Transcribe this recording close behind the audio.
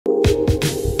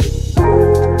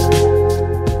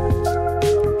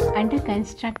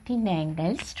Constructing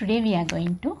angles. Today we are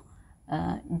going to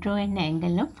draw an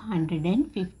angle of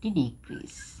 150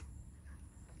 degrees.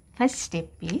 First step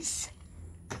is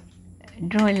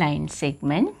draw a line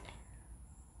segment.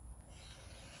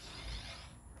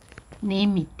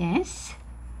 Name it as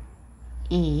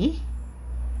A,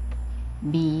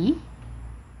 B,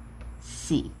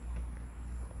 C.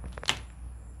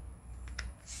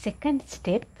 Second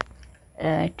step,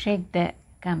 take the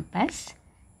compass.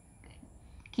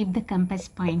 Keep the compass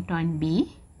point on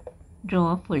B,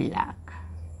 draw a full arc.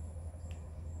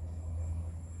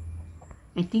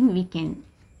 I think we can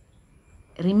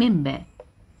remember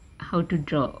how to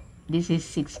draw. This is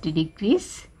 60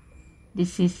 degrees.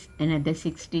 This is another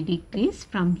 60 degrees.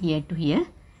 From here to here,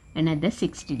 another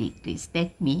 60 degrees.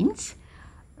 That means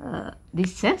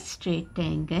this is a straight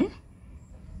angle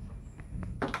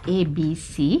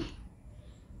ABC.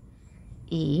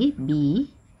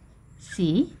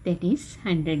 C, that is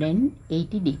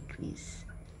 180 degrees.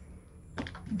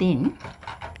 Then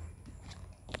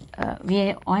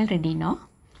we already know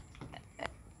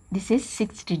this is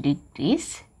 60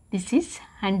 degrees. This is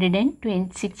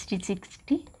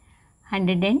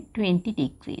 120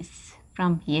 degrees.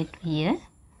 From here to here,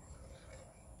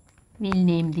 we'll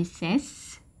name this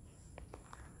as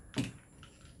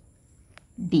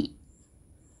D.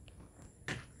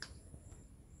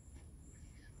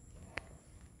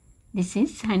 This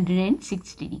is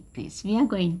 160 degrees. We are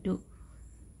going to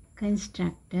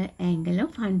construct an angle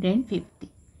of 150.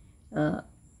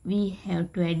 We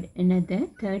have to add another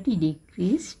 30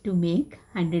 degrees to make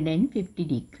 150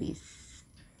 degrees.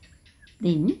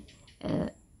 Then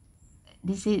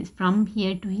this is from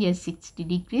here to here 60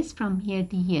 degrees. From here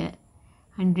to here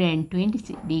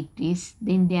 120 degrees.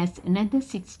 Then there's another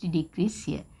 60 degrees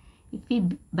here. If we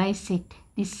bisect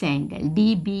this angle,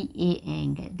 DBA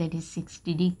angle, that is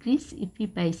 60 degrees. If we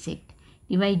bisect,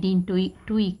 divide into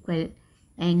two equal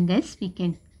angles, we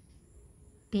can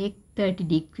take 30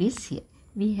 degrees here.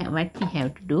 What we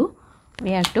have to do,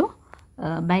 we have to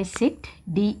bisect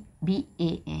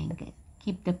DBA angle.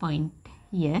 Keep the point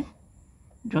here,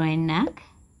 draw an arc,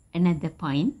 another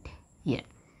point here.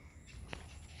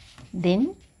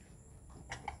 Then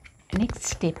next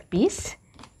step is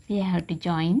we have to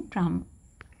join from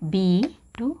B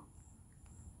to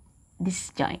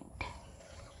this joint.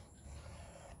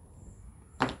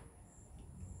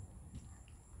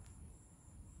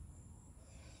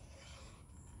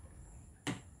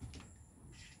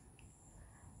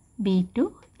 B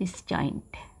to this joint.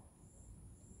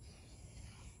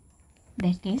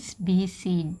 That is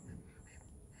CBE.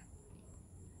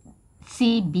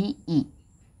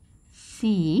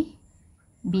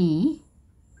 CBE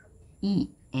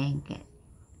angle.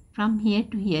 From here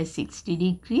to here 60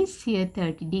 degrees, here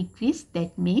 30 degrees,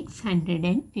 that makes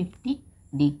 150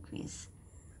 degrees.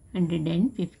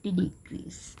 150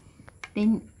 degrees.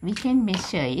 Then we can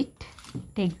measure it.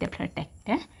 Take the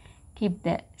protractor, keep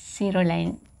the zero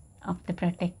line of the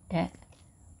protractor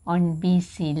on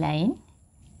BC line.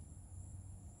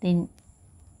 Then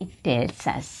it tells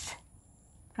us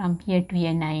from here to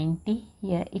here 90,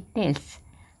 here it tells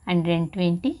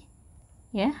 120,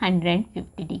 here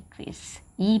 150 degrees.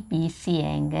 EBC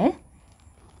angle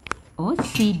or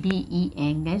CBE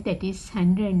angle, that is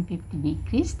 150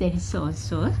 degrees, that is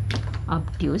also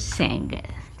obtuse angle.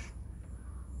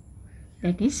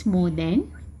 That is more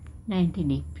than 90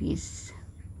 degrees.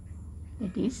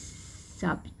 That is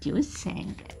obtuse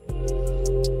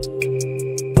angle.